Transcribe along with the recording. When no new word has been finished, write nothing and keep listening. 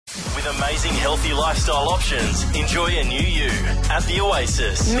amazing healthy lifestyle options. Enjoy a new you at the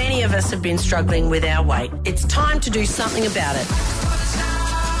Oasis. Many of us have been struggling with our weight. It's time to do something about it.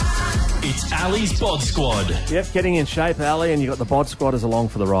 It's Ali's Bod Squad. Yep, getting in shape, Ali, and you've got the Bod Squatters along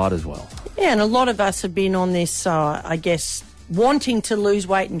for the ride as well. Yeah, and a lot of us have been on this, I guess, wanting to lose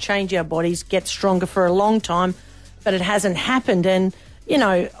weight and change our bodies, get stronger for a long time, but it hasn't happened. And, you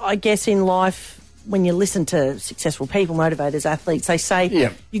know, I guess in life, when you listen to successful people, motivators, athletes, they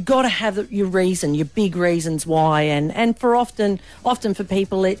say you've got to have your reason, your big reasons why. And for often for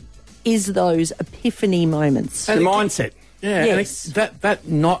people, it is those epiphany moments. The mindset. Yeah, yes. And that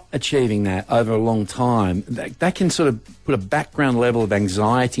not achieving that over a long time, that can sort of put a background level of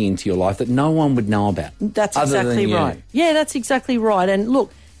anxiety into your life that no one would know about. That's exactly right. Yeah, that's exactly right. And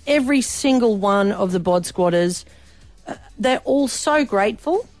look, every single one of the Bod Squatters, they're all so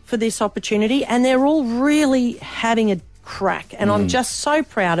grateful for this opportunity and they're all really having a crack. And I'm just so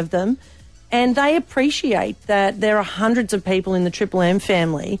proud of them. And they appreciate that there are hundreds of people in the Triple M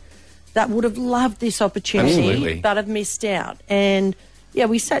family that would have loved this opportunity but have missed out. And, yeah,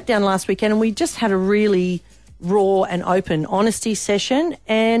 we sat down last weekend and we just had a really raw and open honesty session,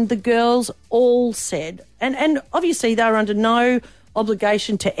 and the girls all said, and obviously they were under no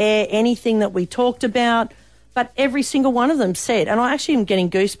obligation to air anything that we talked about, but every single one of them said, and I actually am getting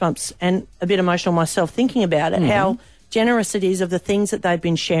goosebumps and a bit emotional myself thinking about it, how generous it is of the things that they've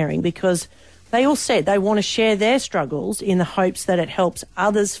been sharing, because they all said they want to share their struggles in the hopes that it helps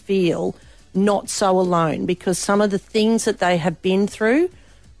others feel not so alone, because some of the things that they have been through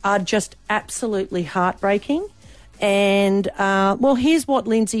are just absolutely heartbreaking. And, well, here's what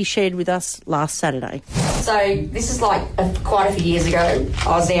Lindsay shared with us last Saturday. So this is like quite a few years ago.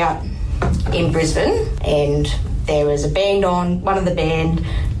 I was out in Brisbane and there was a band on. One of the band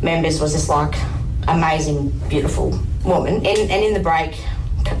members was this like amazing, beautiful woman. And in the break,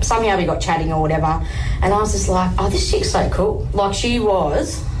 somehow we got chatting or whatever, and I was just like, oh, this chick's so cool. Like, she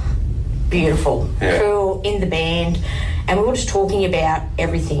was beautiful, cool, in the band, and we were just talking about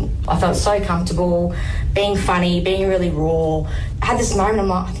everything. I felt so comfortable, being funny, being really raw. I had this moment, I'm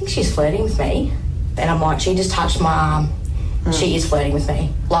like, I think she's flirting with me. And I'm like, she just touched my arm. She is flirting with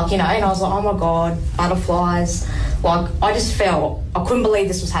me. Like, you know, and I was like, oh my God, butterflies. Like, I just felt, I couldn't believe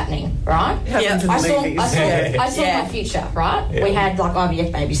this was happening, right? Yeah. I saw my future, right? Yeah. We had, like,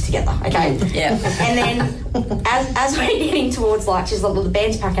 IVF babies together, okay? Yeah. And then as we're getting towards, like, she's like, well, the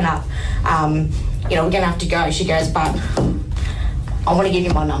band's packing up. You know, we're going to have to go. She goes, but I want to give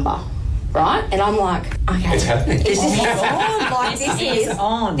you my number, right? And I'm like, okay. It's happening. This is on. Like, this is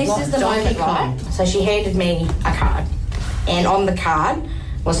on. This is the moment, right? So she handed me a card. And on the card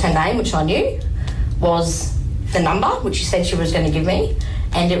was her name, which I knew, was the number, which she said she was going to give me,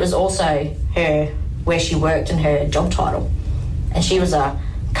 and it was also where she worked and her job title. And she was a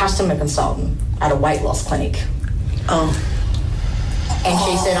customer consultant at a weight loss clinic. Oh. And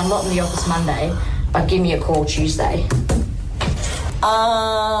she said, I'm not in the office Monday, but give me a call Tuesday.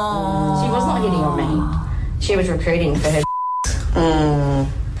 Oh. She was not hitting on me. She was recruiting for her.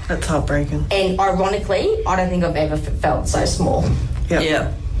 That's heartbreaking. And ironically, I don't think I've ever felt so small.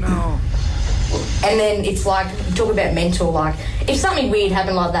 Yeah. No. And then it's like, you talk about mental, like, if something weird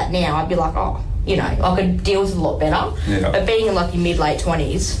happened like that now, I'd be like, oh, you know, I could deal with it a lot better. Yeah. But being in, like, your mid-late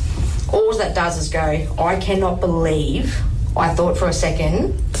 20s, all that does is go, I cannot believe I thought for a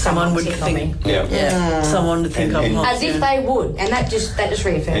second someone would think on me. Yeah. Someone would think I'm not. As if they would. And that just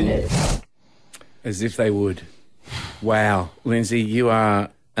reaffirmed it. As if they would. Wow. Lindsay, you are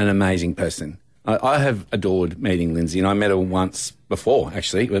an amazing person. I have adored meeting Lindsay, and I met her once before,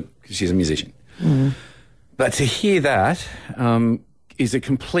 actually, because she's a musician. But to hear that is a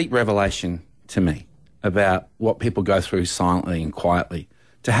complete revelation to me about what people go through silently and quietly.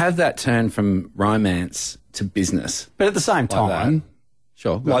 To have that turn from romance to business. But at the same time,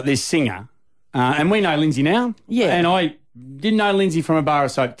 like this singer, and we know Lindsay now. Yeah. And I didn't know Lindsay from a bar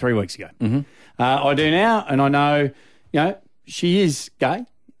of soap 3 weeks ago. I do now, and I know, you know, she is gay.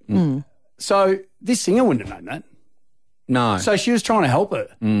 So this singer wouldn't have known that. No. So she was trying to help her.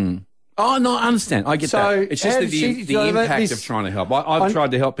 Oh, no, I understand. I get that. It's just the impact of trying to help. I've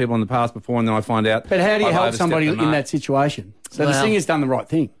tried to help people in the past before, and then I find out. But how do you help somebody in that situation? So the singer's done the right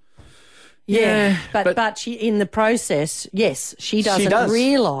thing. Yeah, but she, in the process, yes, she doesn't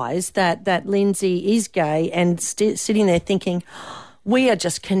realise that Lindsay is gay, and sitting there thinking, we are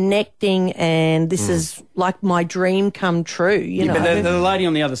just connecting, and this is like my dream come true, you know. But the lady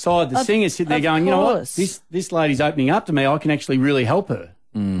on the other side, the singer's sitting there going, you know what, this lady's opening up to me, I can actually really help her.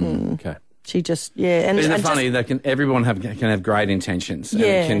 Okay. She just, and Isn't it and funny? Everyone can have great intentions.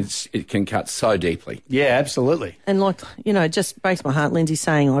 Yeah. And it can cut so deeply. Yeah, absolutely. And like, it just breaks my heart. Lindsay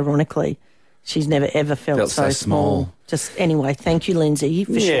saying, ironically, she's never ever felt so small. Just anyway, thank you, Lindsay,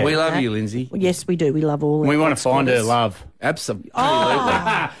 for sharing We love that. you, Lindsay. Yes, we do. We love all. We our want to find her squatters. love. Absolutely.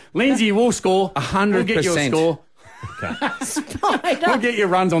 Lindsay will score. 100%. We'll get you a score. We'll get your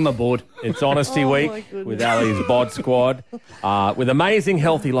runs on the board. It's Honesty my Week goodness. with Ali's Bod Squad. With amazing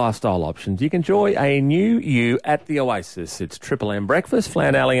healthy lifestyle options, you can enjoy a new you at the Oasis. It's Triple M breakfast,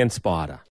 Flan, Ali and Spider.